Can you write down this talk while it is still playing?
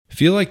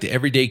Feel like the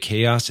everyday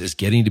chaos is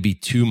getting to be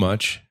too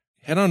much?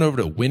 Head on over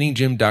to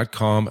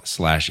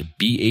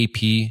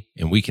winninggym.com/BAP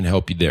and we can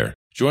help you there.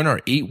 Join our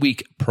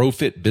 8-week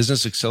ProFit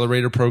Business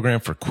Accelerator program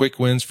for quick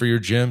wins for your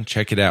gym.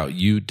 Check it out.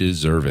 You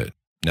deserve it.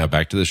 Now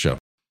back to the show.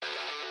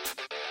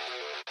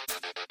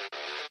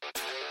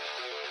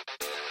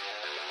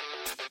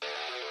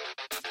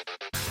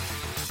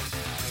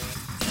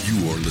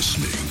 You are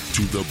listening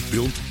to the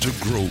Built to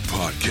Grow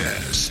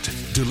podcast,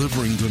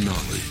 delivering the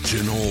knowledge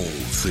in all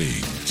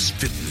things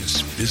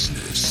fitness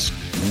business.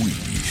 We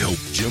help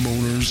gym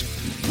owners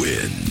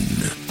win.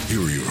 Here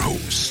are your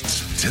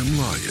hosts, Tim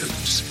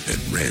Lyons and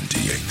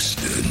Randy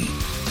Exton.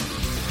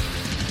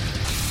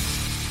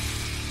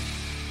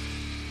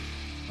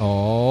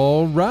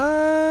 All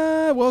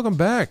right, welcome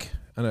back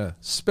on a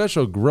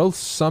special Growth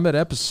Summit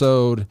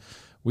episode.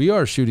 We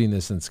are shooting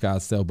this in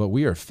Scottsdale, but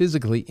we are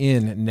physically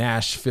in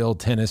Nashville,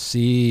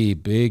 Tennessee.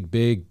 Big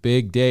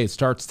day. It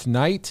starts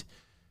tonight.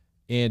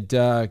 And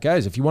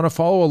guys, if you want to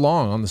follow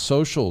along on the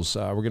socials,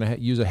 we're going to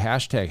use a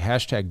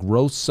hashtag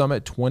Growth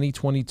Summit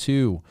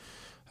 2022.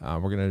 We're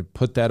going to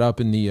put that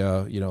up in the,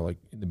 like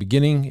in the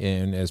beginning,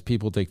 and as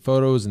people take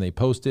photos and they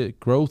post it,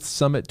 Growth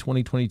Summit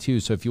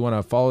 2022. So if you want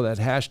to follow that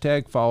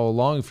hashtag, follow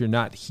along. If you're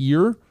not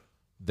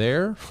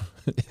there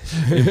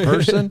in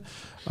person,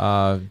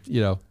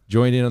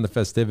 join in on the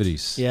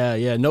festivities.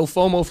 Yeah. No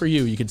FOMO for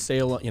you. You could stay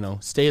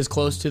as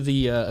close to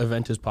the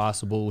event as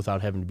possible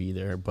without having to be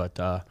there. But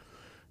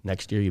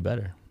next year you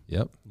better.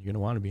 Yep. You're going to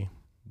want to be.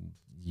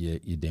 Yeah,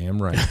 you're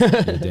damn right.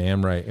 You're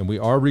damn right. And we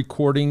are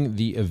recording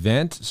the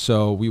event,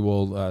 so we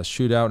will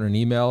shoot out an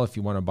email if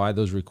you want to buy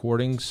those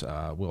recordings.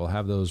 We'll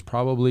have those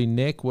probably,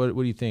 Nick, what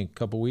do you think, a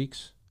couple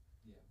weeks?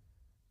 Yeah.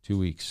 2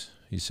 weeks.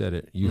 He said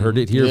it. You heard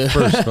it here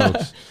first,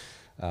 folks.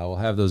 We'll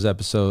have those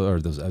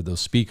episodes or those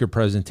speaker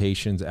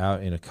presentations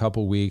out in a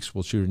couple weeks.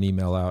 We'll shoot an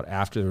email out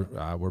after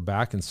we're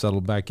back and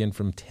settle back in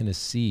from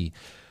Tennessee.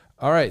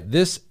 All right,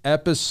 this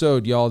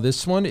episode, y'all,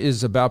 this one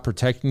is about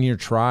protecting your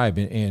tribe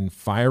and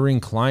firing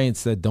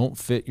clients that don't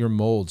fit your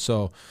mold.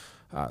 So,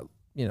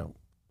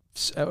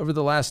 over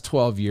the last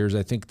 12 years,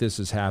 I think this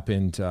has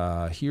happened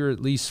here at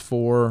least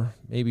 4,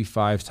 maybe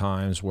 5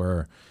 times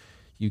where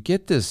you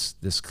get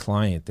this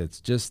client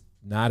that's just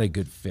not a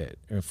good fit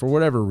for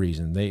whatever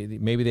reason.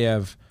 Maybe they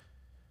have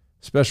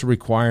special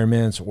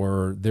requirements,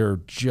 or they're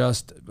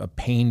just a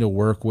pain to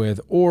work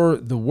with, or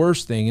the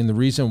worst thing, and the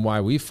reason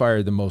why we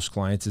fired the most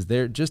clients is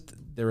they're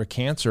a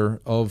cancer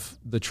of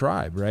the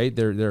tribe, right?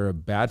 They're a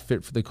bad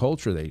fit for the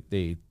culture.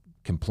 They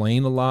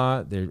complain a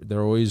lot.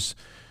 They're always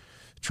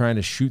trying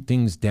to shoot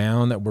things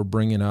down that we're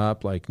bringing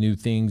up, like new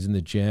things in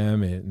the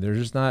gym, and they're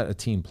just not a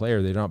team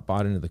player. They're not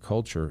bought into the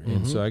culture. Mm-hmm.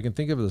 And so I can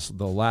think of this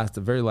the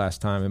very last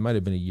time. It might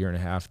have been 1.5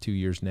 years, 2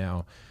 years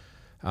now.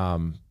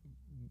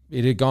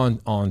 It had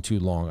gone on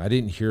too long. I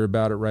didn't hear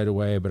about it right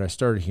away, but I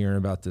started hearing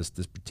about this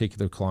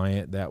particular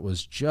client that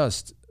was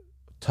just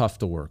tough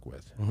to work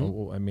with.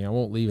 Mm-hmm. I mean, I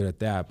won't leave it at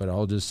that, but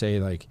I'll just say,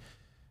 like,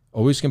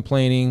 always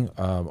complaining,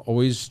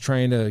 always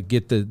trying to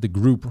get the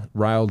group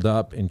riled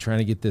up and trying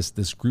to get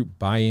this group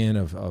buy-in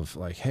of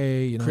like,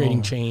 hey,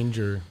 creating change,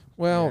 or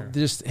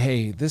just,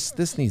 hey,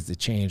 this needs to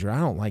change, or I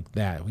don't like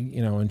that,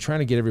 and trying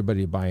to get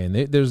everybody to buy in.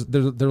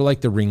 They're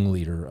like the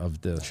ringleader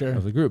of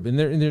the group, and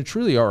they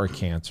truly are a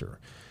cancer.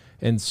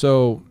 And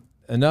so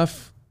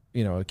enough,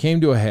 it came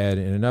to a head,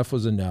 and enough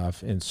was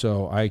enough. And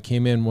so I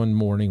came in one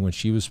morning when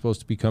she was supposed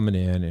to be coming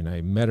in, and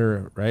I met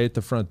her right at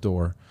the front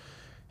door.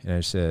 And I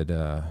said,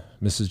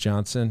 Mrs.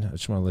 Johnson, I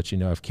just want to let you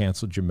know I've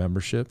canceled your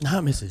membership.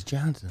 Not Mrs.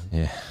 Johnson.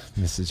 Yeah,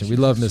 Mrs. We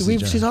love Mrs.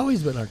 Johnson. She's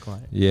always been our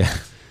client. Yeah.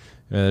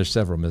 There's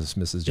several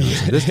Mrs.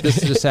 Johnson. This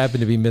just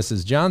happened to be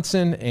Mrs.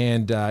 Johnson,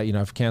 and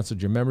I've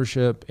canceled your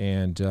membership,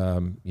 and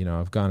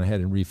I've gone ahead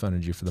and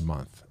refunded you for the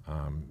month.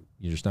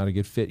 You're just not a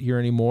good fit here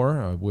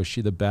anymore. I wish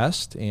you the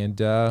best, and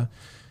let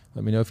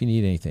me know if you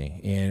need anything.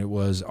 And it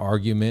was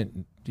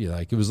argument.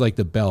 It was like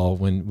the bell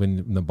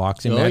when the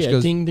boxing match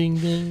goes ding ding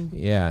ding.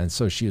 Yeah, and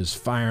so she was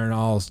firing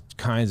all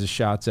kinds of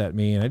shots at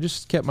me, and I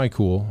just kept my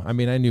cool. I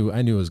mean, I knew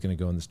it was going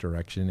to go in this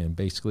direction, and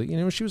basically,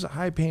 she was a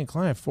high-paying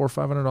client, $400 or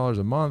 $500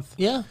 a month.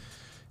 Yeah,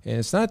 and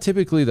it's not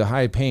typically the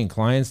high-paying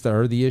clients that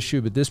are the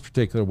issue, but this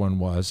particular one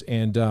was.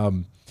 And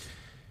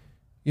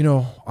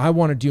I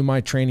want to do my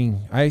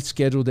training. I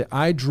scheduled it.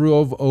 I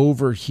drove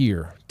over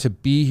here to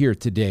be here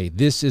today.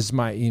 This is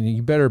my,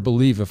 you better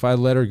believe if I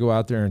let her go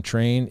out there and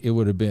train, it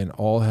would have been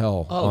all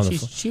hell. Oh,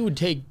 she would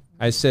take.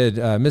 I said,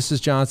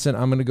 Mrs. Johnson,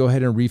 I'm going to go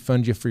ahead and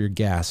refund you for your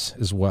gas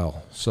as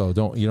well. So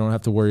you don't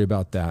have to worry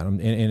about that. And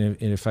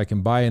if I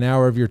can buy an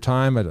hour of your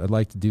time, I'd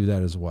like to do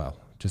that as well,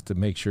 just to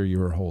make sure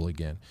you're whole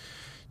again.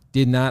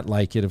 Did not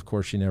like it. Of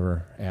course, she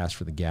never asked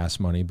for the gas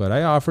money, but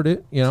I offered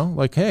it,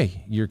 like,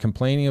 hey, you're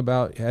complaining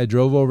about, I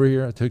drove over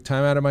here. I took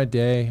time out of my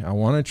day. I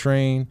want to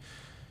train.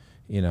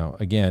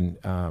 Again,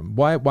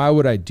 why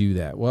would I do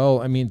that?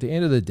 Well, I mean, at the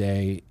end of the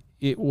day,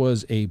 it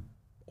was a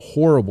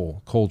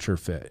horrible culture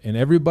fit. And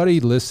everybody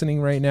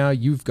listening right now,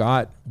 you've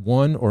got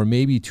one or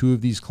maybe two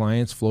of these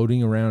clients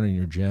floating around in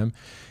your gym.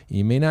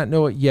 You may not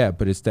know it yet,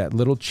 but it's that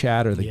little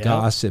chatter, the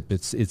gossip.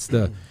 It's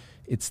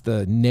it's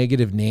the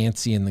negative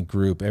Nancy in the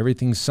group.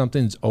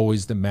 Something's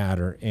always the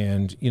matter.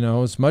 And,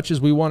 as much as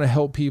we want to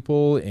help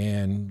people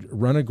and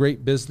run a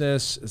great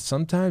business,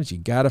 sometimes you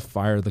got to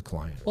fire the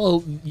client.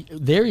 Well,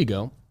 there you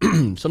go.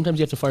 Sometimes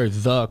you have to fire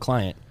the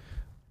client.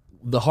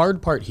 The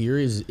hard part here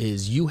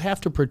is you have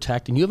to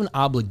protect, and you have an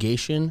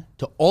obligation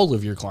to all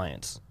of your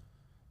clients.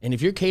 And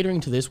if you're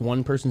catering to this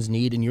one person's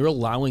need and you're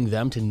allowing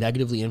them to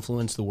negatively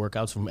influence the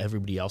workouts from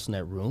everybody else in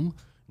that room,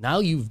 now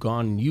you've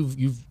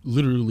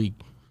literally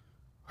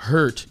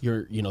hurt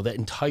that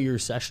entire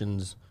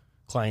session's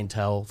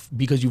clientele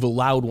because you've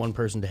allowed one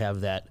person to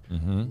have that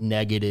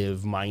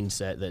negative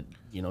mindset, that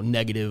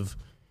negative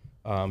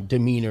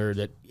demeanor,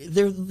 that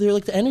they're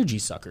like the energy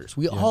suckers.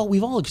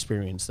 We've all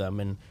experienced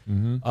them,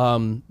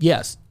 and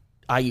yes,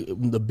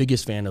 I'm the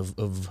biggest fan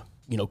of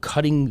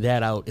cutting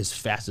that out as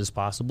fast as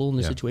possible in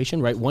the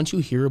situation. Right, once you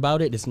hear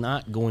about it, it's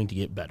not going to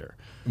get better.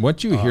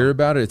 Once you hear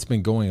about it, it's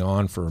been going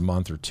on for a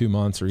month or 2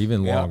 months or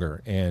even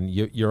longer, and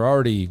you're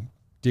already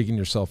digging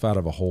yourself out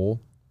of a hole.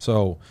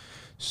 So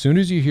as soon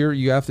as you hear it,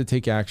 you have to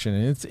take action,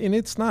 and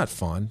it's not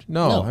fun.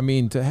 No, I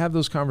mean, to have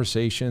those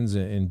conversations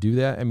and do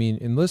that. I mean,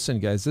 and listen,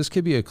 guys, this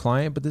could be a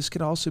client, but this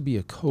could also be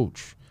a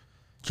coach.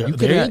 You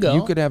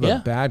could have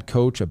a bad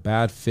coach, a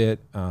bad fit.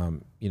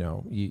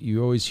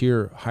 You always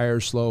hear hire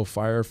slow,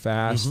 fire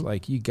fast.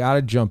 Like, you got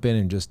to jump in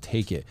and just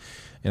take it.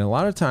 And a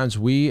lot of times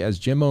we as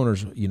gym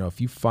owners, if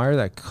you fire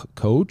that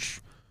coach,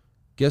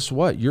 guess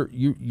what?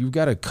 You've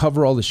got to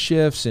cover all the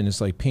shifts, and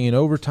it's like paying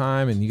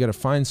overtime, and you got to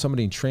find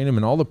somebody and train them,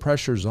 and all the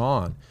pressure's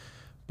on.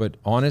 But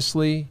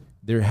honestly,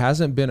 there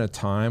hasn't been a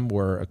time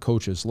where a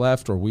coach has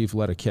left or we've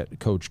let a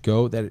coach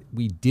go that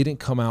we didn't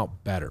come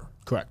out better.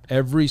 Correct.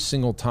 Every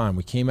single time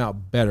we came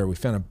out better. We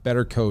found a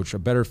better coach, a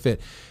better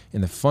fit.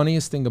 And the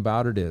funniest thing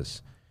about it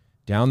is,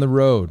 down the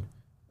road,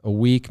 a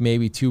week,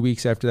 maybe 2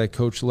 weeks after that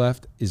coach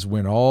left, is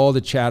when all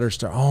the chatter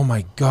started. Oh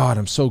my God,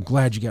 I'm so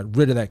glad you got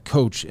rid of that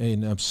coach.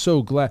 And I'm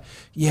so glad.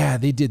 Yeah,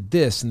 they did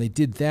this and they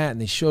did that,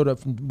 and they showed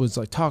up and was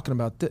like talking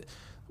about this.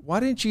 Why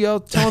didn't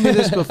you tell me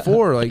this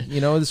before? Like,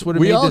 this would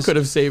have we all could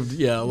have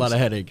saved a lot of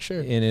headache.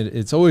 Sure. And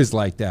it's always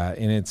like that.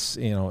 And it's,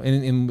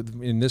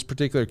 in this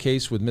particular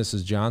case with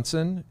Mrs.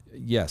 Johnson,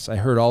 yes, I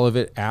heard all of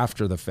it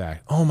after the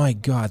fact. Oh my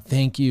God,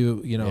 thank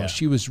you.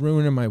 She was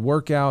ruining my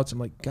workouts. I'm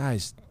like,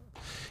 guys,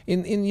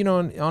 and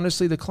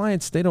honestly, the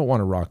clients, they don't want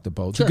to rock the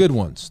boat. Sure. The good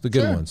ones.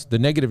 The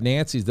negative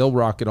Nancy's, they'll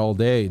rock it all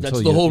day.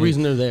 That's the whole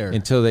reason they're there.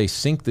 Until they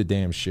sink the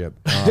damn ship.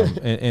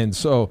 And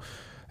so,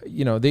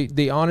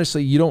 they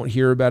honestly, you don't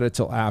hear about it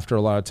till after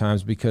a lot of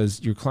times,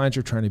 because your clients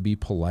are trying to be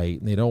polite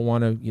and they don't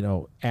want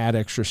to, add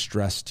extra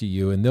stress to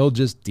you, and they'll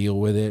just deal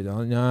with it.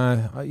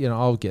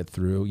 I'll get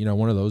through,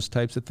 one of those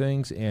types of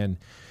things. And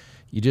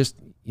you just,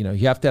 you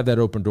have to have that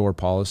open door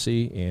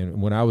policy. And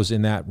when I was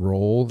in that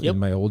role in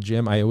my old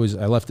gym, I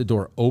left the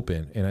door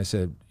open, and I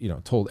said,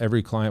 told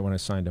every client when I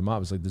signed them up, I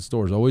was like, this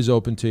door is always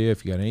open to you.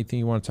 If you got anything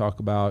you want to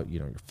talk about,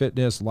 your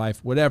fitness,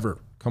 life, whatever,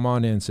 come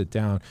on in, sit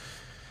down.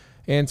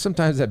 And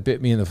sometimes that bit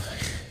me in the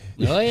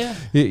Oh, yeah.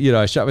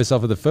 I shot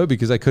myself in the foot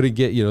because I couldn't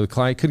get, the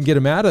client couldn't get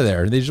him out of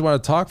there. And they just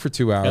want to talk for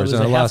 2 hours.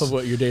 That was half of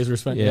what your days were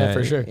spent. Yeah,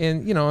 for sure.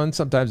 And, and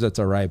sometimes that's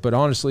all right. But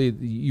honestly,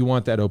 you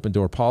want that open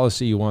door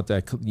policy. You want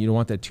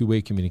that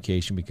two-way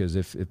communication, because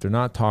if they're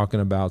not talking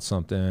about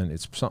something,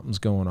 something's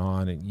going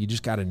on, and you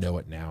just got to know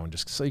it now, and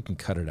just so you can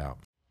cut it out.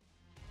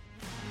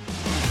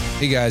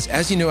 Hey guys,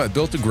 as you know, at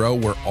Built to Grow,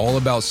 we're all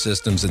about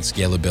systems and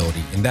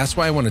scalability. And that's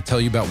why I want to tell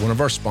you about one of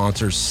our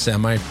sponsors,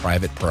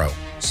 Semi-Private Pro.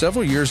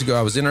 Several years ago,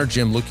 I was in our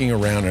gym looking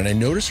around, and I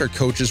noticed our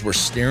coaches were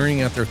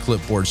staring at their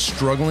clipboards,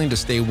 struggling to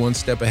stay one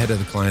step ahead of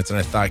the clients. And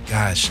I thought,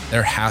 gosh,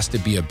 there has to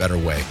be a better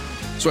way.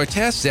 So I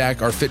tasked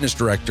Zach, our fitness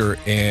director,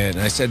 and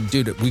I said,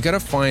 dude, we got to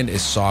find a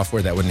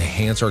software that would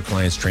enhance our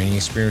clients' training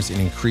experience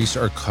and increase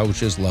our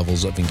coaches'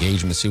 levels of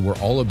engagement. See, we're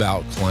all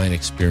about client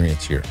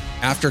experience here.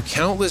 After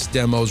countless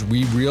demos,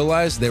 we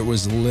realized there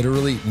was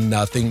literally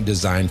nothing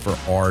designed for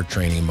our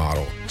training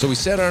model. So we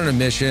set out on a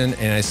mission,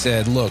 and I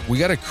said, look, we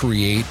got to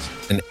create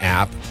an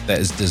app that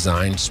is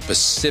designed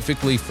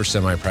specifically for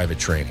semi-private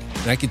training.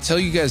 And I can tell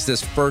you guys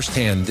this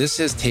firsthand,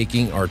 this is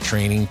taking our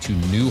training to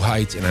new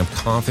heights, and I'm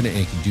confident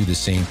it can do the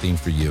same thing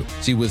for you.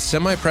 See, with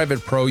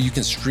Semi-Private Pro, you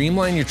can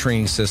streamline your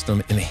training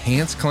system,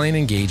 enhance client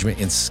engagement,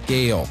 and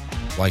scale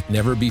like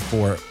never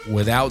before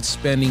without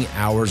spending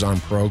hours on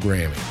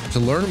programming. To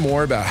learn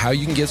more about how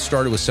you can get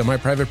started with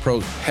Semi-Private Pro,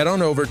 head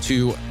on over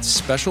to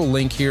special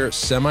link here,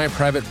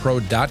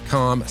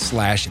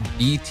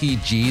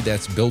 semiprivatepro.com/BTG.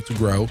 That's Built to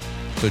Grow.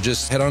 So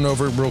just head on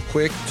over real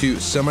quick to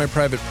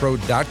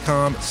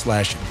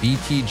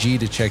semiprivatepro.com/BTG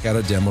to check out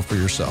a demo for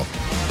yourself.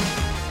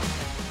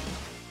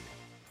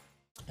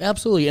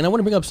 Absolutely. And I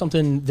want to bring up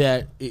something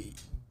that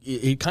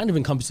it kind of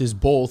encompasses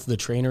both the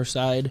trainer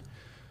side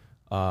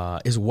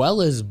as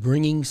well as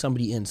bringing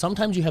somebody in.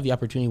 Sometimes you have the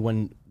opportunity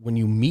when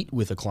you meet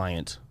with a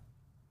client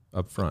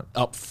up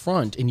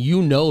front, and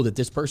you know that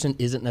this person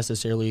isn't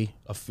necessarily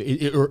a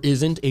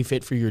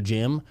fit for your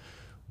gym,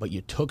 but you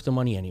took the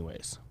money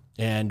anyways.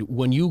 And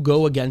when you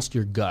go against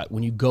your gut,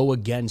 when you go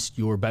against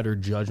your better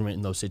judgment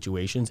in those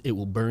situations, it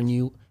will burn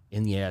you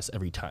in the ass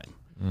every time.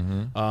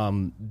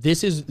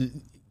 This is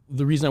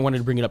the reason I wanted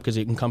to bring it up, because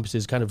it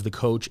encompasses kind of the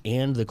coach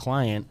and the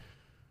client.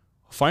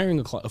 Firing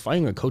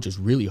a coach is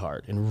really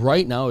hard, and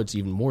right now it's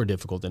even more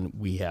difficult than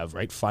we have.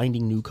 Right,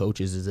 finding new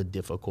coaches is a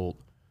difficult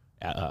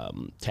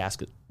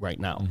task right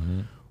now.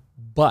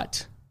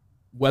 But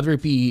whether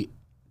it be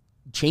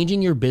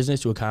changing your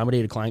business to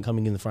accommodate a client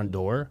coming in the front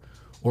door,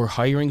 or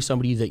hiring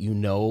somebody that you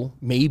know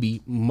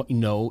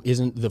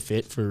isn't the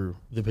fit for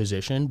the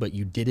position, but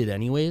you did it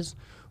anyways,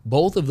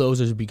 both of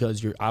those is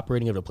because you're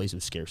operating at a place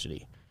of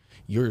scarcity.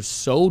 You're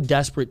so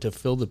desperate to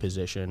fill the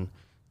position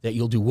that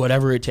you'll do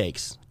whatever it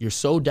takes. You're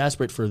so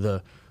desperate for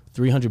the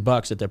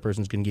 $300 that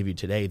person's going to give you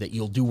today that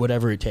you'll do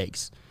whatever it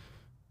takes.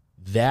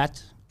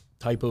 That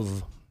type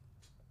of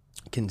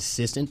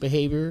consistent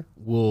behavior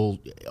will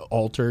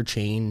alter,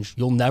 change.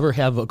 You'll never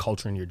have a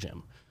culture in your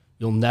gym.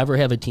 You'll never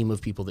have a team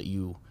of people that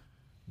you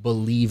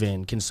believe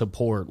in, can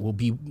support, will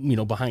be,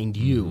 behind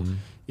you.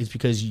 It's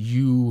because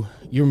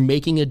you're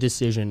making a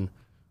decision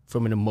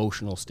from an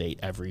emotional state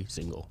every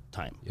single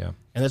time. Yeah.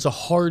 And that's a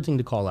hard thing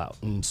to call out.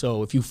 And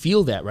so if you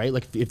feel that, right,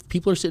 like if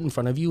people are sitting in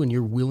front of you and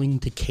you're willing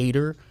to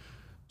cater,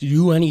 to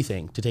do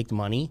anything to take the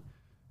money,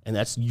 and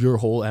that's your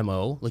whole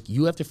MO, like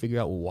you have to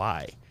figure out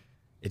why.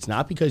 It's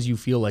not because you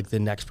feel like the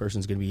next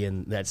person's going to be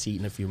in that seat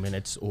in a few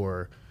minutes,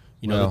 or,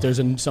 that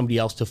there's somebody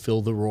else to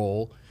fill the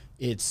role.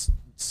 It's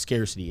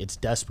scarcity, it's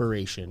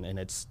desperation, and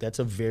that's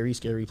a very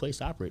scary place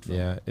to operate from.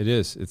 Yeah, it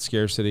is. It's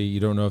scarcity. You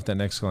don't know if that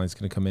next client's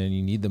going to come in.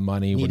 You need the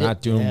money. We're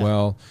not doing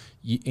well.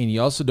 And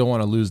you also don't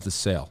want to lose the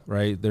sale,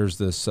 right? There's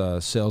this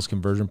sales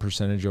conversion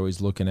percentage you're always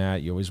looking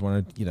at. You always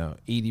want to,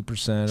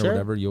 80% or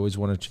whatever. You always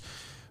want to.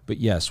 But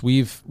yes,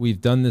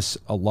 we've done this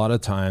a lot of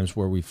times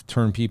where we've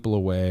turned people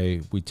away.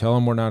 We tell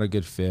them we're not a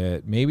good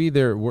fit. Maybe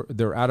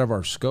they're out of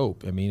our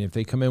scope. I mean, if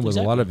they come in with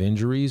a lot of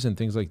injuries and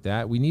things like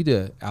that, we need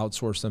to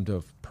outsource them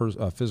to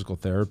a physical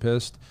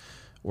therapist,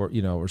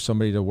 or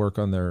somebody to work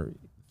on their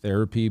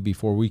therapy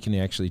before we can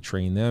actually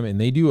train them. And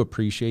they do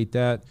appreciate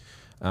that.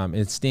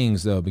 It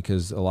stings though,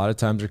 because a lot of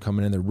times they're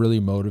coming in, they're really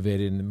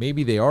motivated, and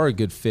maybe they are a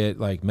good fit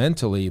like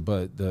mentally,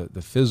 but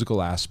the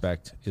physical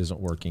aspect isn't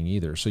working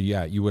either. So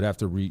yeah, you would have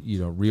to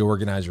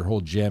reorganize your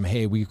whole gym.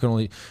 Hey,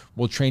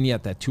 we'll train you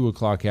at that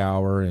 2:00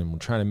 hour, and we'll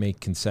try to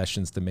make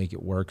concessions to make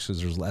it work, because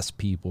there's less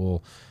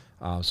people,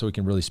 so we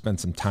can really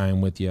spend some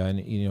time with you.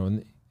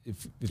 And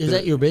if is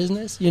that your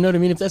business? You know what I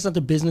mean? If that's not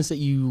the business that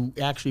you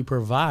actually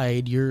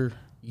provide, you're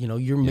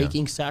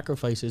making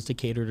sacrifices to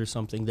cater to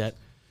something that.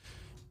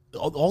 The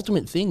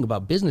ultimate thing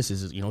about business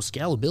is,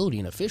 scalability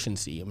and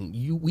efficiency. I mean,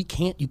 you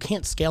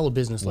can't scale a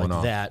business like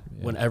that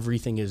when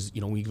everything is,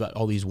 we've got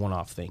all these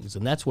one-off things,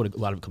 and that's what a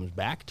lot of it comes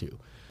back to.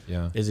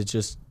 Yeah, is it's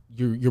just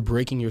you're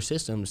breaking your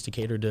systems to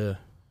cater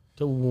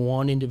to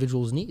one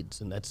individual's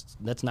needs, and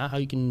that's not how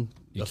you can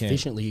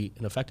efficiently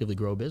and effectively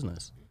grow a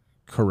business.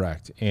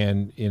 Correct,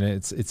 and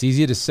it's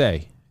easy to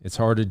say. It's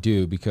hard to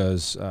do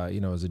because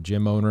as a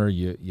gym owner,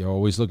 you're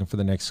always looking for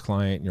the next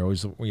client. You're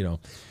always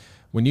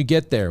When you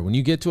get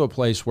to a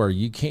place where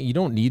you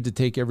don't need to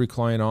take every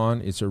client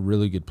on, it's a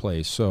really good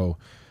place. So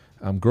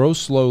grow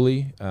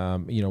slowly.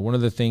 One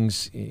of the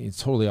things,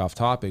 it's totally off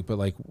topic, but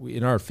like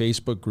in our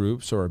Facebook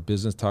groups or our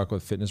Business Talk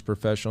with Fitness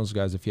Professionals,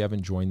 guys, if you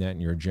haven't joined that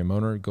and you're a gym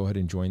owner, go ahead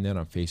and join that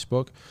on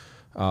Facebook.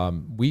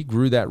 We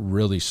grew that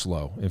really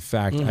slow. In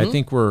fact, I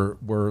think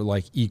we're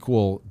like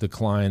equal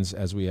declines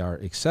as we are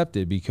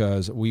accepted,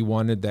 because we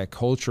wanted that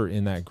culture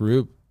in that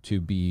group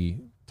to be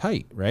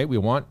tight, right? We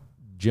want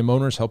gym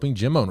owners helping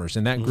gym owners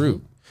in that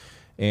group.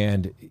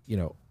 And,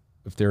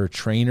 if they're a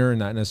trainer and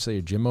not necessarily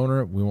a gym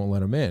owner, we won't let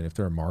them in. If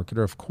they're a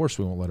marketer, of course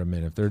we won't let them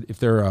in. If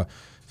they're a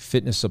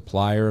fitness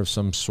supplier of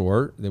some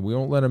sort, then we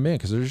won't let them in,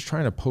 because they're just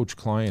trying to poach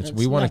clients. That's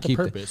we want to keep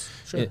the purpose.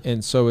 Sure.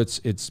 And so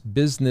it's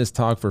business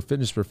talk for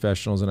fitness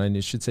professionals, and I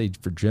should say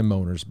for gym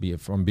owners,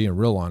 if I'm being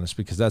real honest,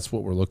 because that's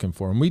what we're looking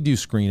for. And we do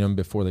screen them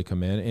before they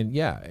come in. And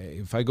yeah,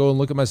 if I go and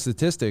look at my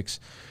statistics,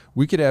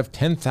 we could have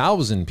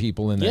 10,000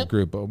 people in that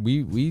group, but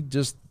we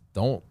just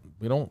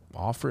we don't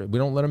offer it. We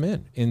don't let them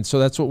in. And so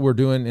that's what we're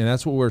doing. And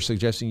that's what we're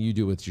suggesting you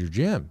do with your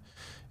gym,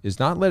 is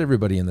not let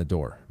everybody in the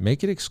door.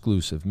 Make it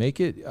exclusive, make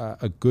it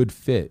a good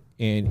fit.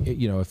 And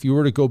if you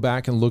were to go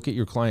back and look at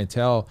your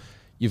clientele,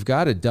 you've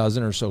got a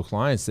dozen or so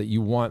clients that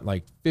you want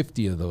like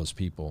 50 of those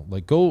people.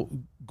 Like go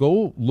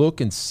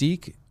look and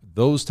seek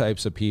those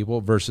types of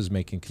people versus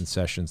making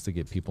concessions to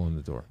get people in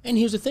the door. And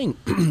here's the thing.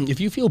 If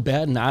you feel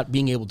bad not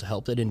being able to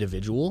help that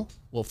individual,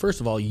 well,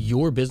 first of all,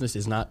 your business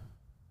is not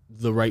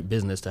the right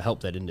business to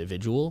help that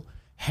individual.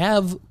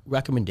 Have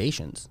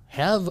recommendations,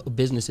 have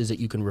businesses that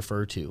you can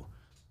refer to.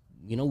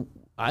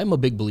 I'm a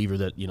big believer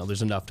that,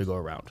 there's enough to go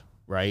around,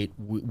 right?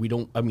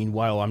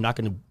 While I'm not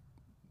going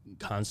to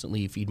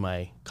constantly feed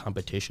my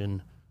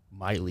competition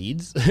my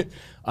leads,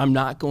 I'm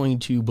not going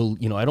to,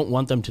 I don't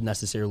want them to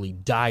necessarily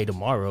die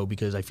tomorrow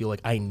because I feel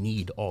like I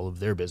need all of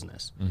their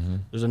business.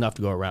 There's enough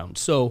to go around.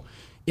 So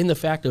in the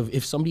fact of,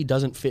 if somebody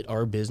doesn't fit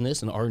our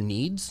business and our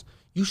needs,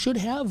 you should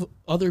have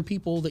other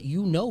people that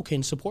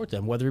can support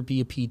them, whether it be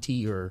a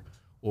PT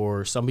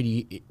or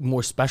somebody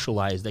more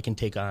specialized that can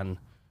take on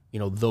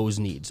those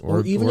needs,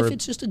 or even if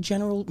it's just a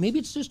general, maybe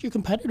it's just your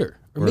competitor,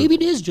 or maybe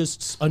it is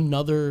just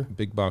another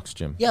big box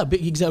gym. Yeah,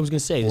 I was going to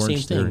say the same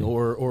thing,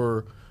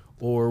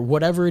 or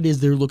whatever it is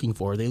they're looking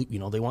for. They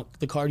they want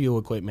the cardio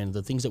equipment,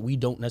 the things that we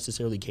don't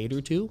necessarily cater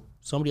to.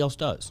 Somebody else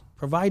does.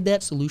 Provide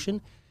that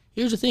solution.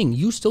 Here's the thing: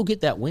 you still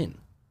get that win.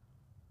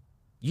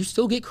 You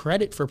still get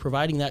credit for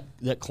providing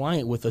that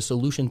client with a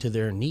solution to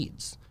their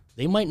needs.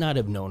 They might not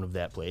have known of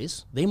that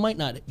place. They might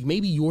not.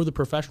 Maybe you're the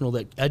professional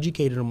that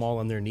educated them all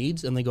on their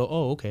needs, and they go,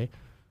 "Oh, okay.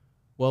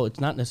 Well, it's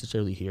not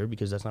necessarily here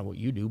because that's not what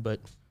you do, but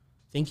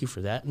thank you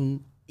for that."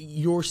 And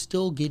you're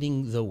still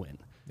getting the win.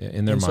 Yeah,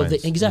 in their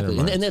minds. Exactly.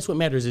 And that's what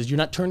matters is you're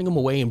not turning them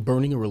away and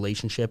burning a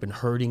relationship and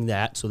hurting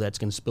that, so that's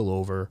going to spill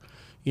over.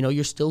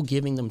 You're still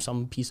giving them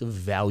some piece of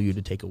value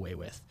to take away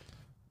with.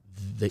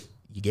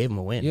 You gave them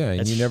a win. Yeah, that's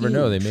and you never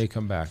know. They may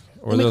come back.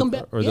 Or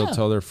they'll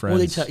tell their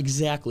friends. Or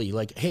exactly.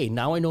 Like, hey,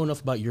 now I know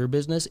enough about your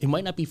business. It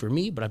might not be for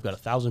me, but I've got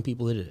 1,000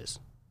 people that it is.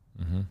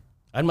 Mm-hmm.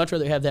 I'd much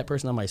rather have that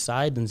person on my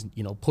side than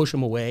push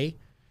them away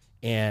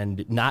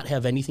and not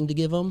have anything to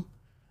give them,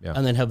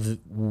 and then have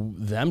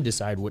them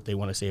decide what they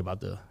want to say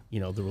about the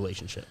the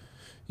relationship.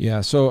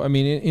 Yeah. So, I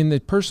mean, in the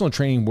personal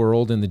training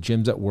world and the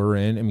gyms that we're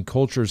in, I mean,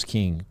 culture is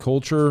king.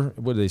 Culture,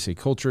 what do they say?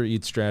 Culture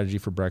eats strategy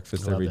for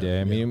breakfast every day.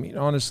 I mean,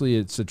 honestly,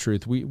 it's the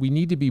truth. We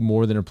need to be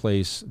more than a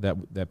place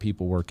that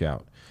people work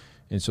out.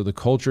 And so the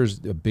culture is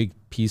a big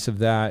piece of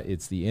that.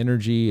 It's the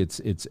energy.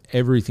 It's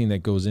everything that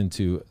goes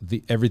into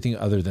everything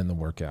other than the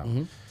workout.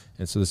 Mm-hmm.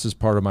 And so this is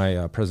part of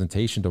my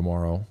presentation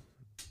tomorrow.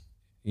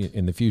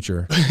 In the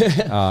future,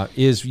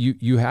 is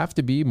you have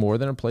to be more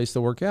than a place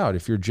to work out.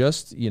 If you're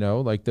just,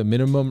 like the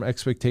minimum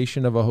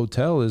expectation of a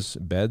hotel is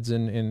beds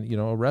and a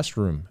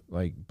restroom.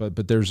 Like,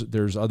 but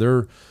there's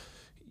other,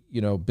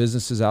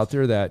 businesses out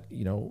there that,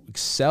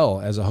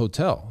 excel as a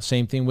hotel.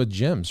 Same thing with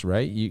gyms,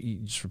 right? You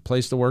just a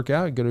place to work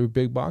out, go to a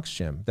big box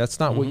gym. That's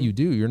not what you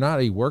do. You're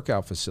not a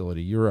workout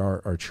facility. You're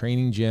our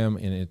training gym,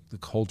 and the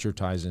culture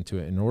ties into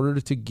it. In order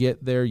to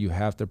get there, you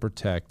have to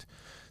protect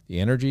the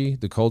energy,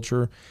 the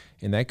culture,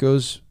 and that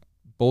goes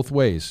both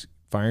ways,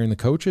 firing the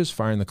coaches,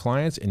 firing the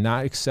clients, and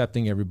not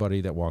accepting everybody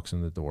that walks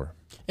in the door.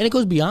 And it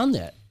goes beyond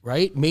that,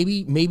 right?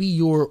 Maybe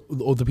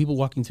the people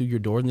walking through your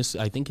door, and this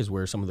I think is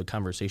where some of the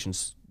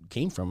conversations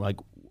came from,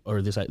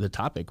 the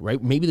topic,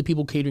 right? Maybe the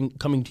people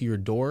coming to your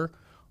door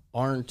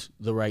aren't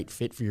the right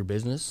fit for your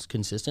business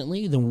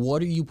consistently. Then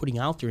what are you putting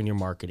out there in your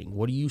marketing?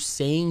 What are you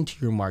saying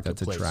to your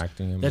marketplace? That's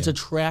attracting them. That's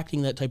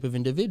attracting that type of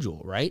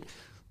individual, right?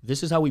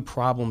 This is how we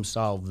problem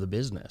solve the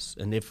business.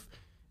 And if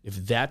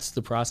that's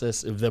the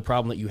process, if the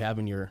problem that you have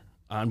in your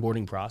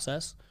onboarding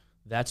process,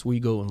 that's where you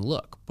go and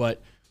look.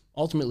 But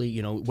ultimately,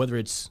 whether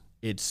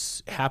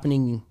it's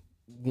happening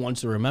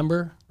once they're a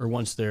member or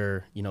once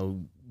they're,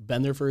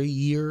 been there for a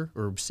year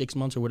or 6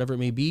 months or whatever it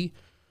may be,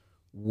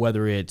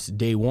 whether it's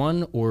day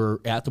one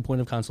or at the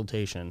point of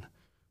consultation,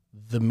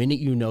 the minute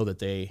you know that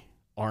they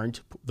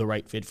aren't the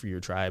right fit for your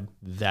tribe,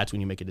 that's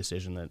when you make a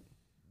decision that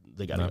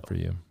they got to go. Not for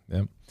you.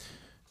 Yep.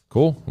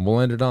 Cool. And we'll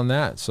end it on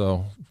that.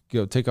 So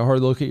go take a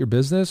hard look at your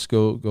business.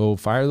 Go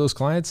fire those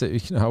clients.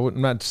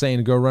 I'm not saying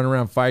to go run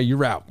around fire.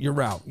 You're out.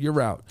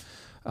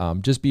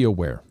 Just be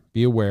aware.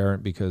 Be aware,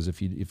 because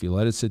if you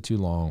let it sit too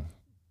long,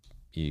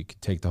 you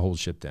could take the whole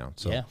ship down.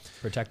 So yeah,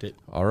 protect it.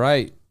 All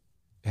right.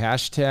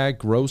 Hashtag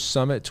Growth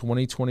Summit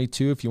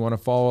 2022. If you want to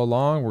follow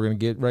along, we're going to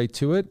get right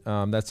to it.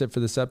 That's it for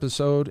this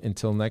episode.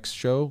 Until next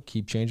show,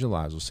 keep changing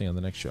lives. We'll see you on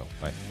the next show.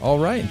 Bye. All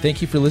right. And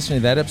thank you for listening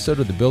to that episode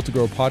of the Built to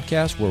Grow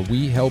podcast, where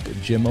we help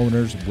gym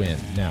owners win.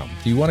 Now,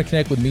 do you want to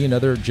connect with me and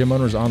other gym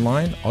owners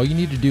online? All you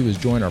need to do is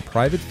join our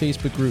private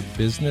Facebook group,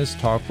 Business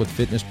Talk with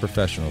Fitness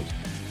Professionals.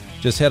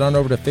 Just head on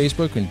over to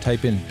Facebook and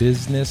type in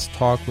Business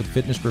Talk with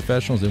Fitness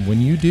Professionals. And when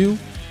you do,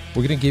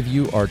 we're going to give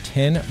you our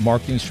 10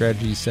 marketing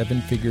strategies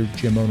 7-figure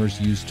gym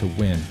owners use to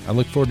win. I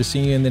look forward to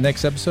seeing you in the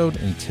next episode.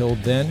 Until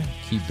then,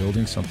 keep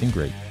building something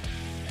great.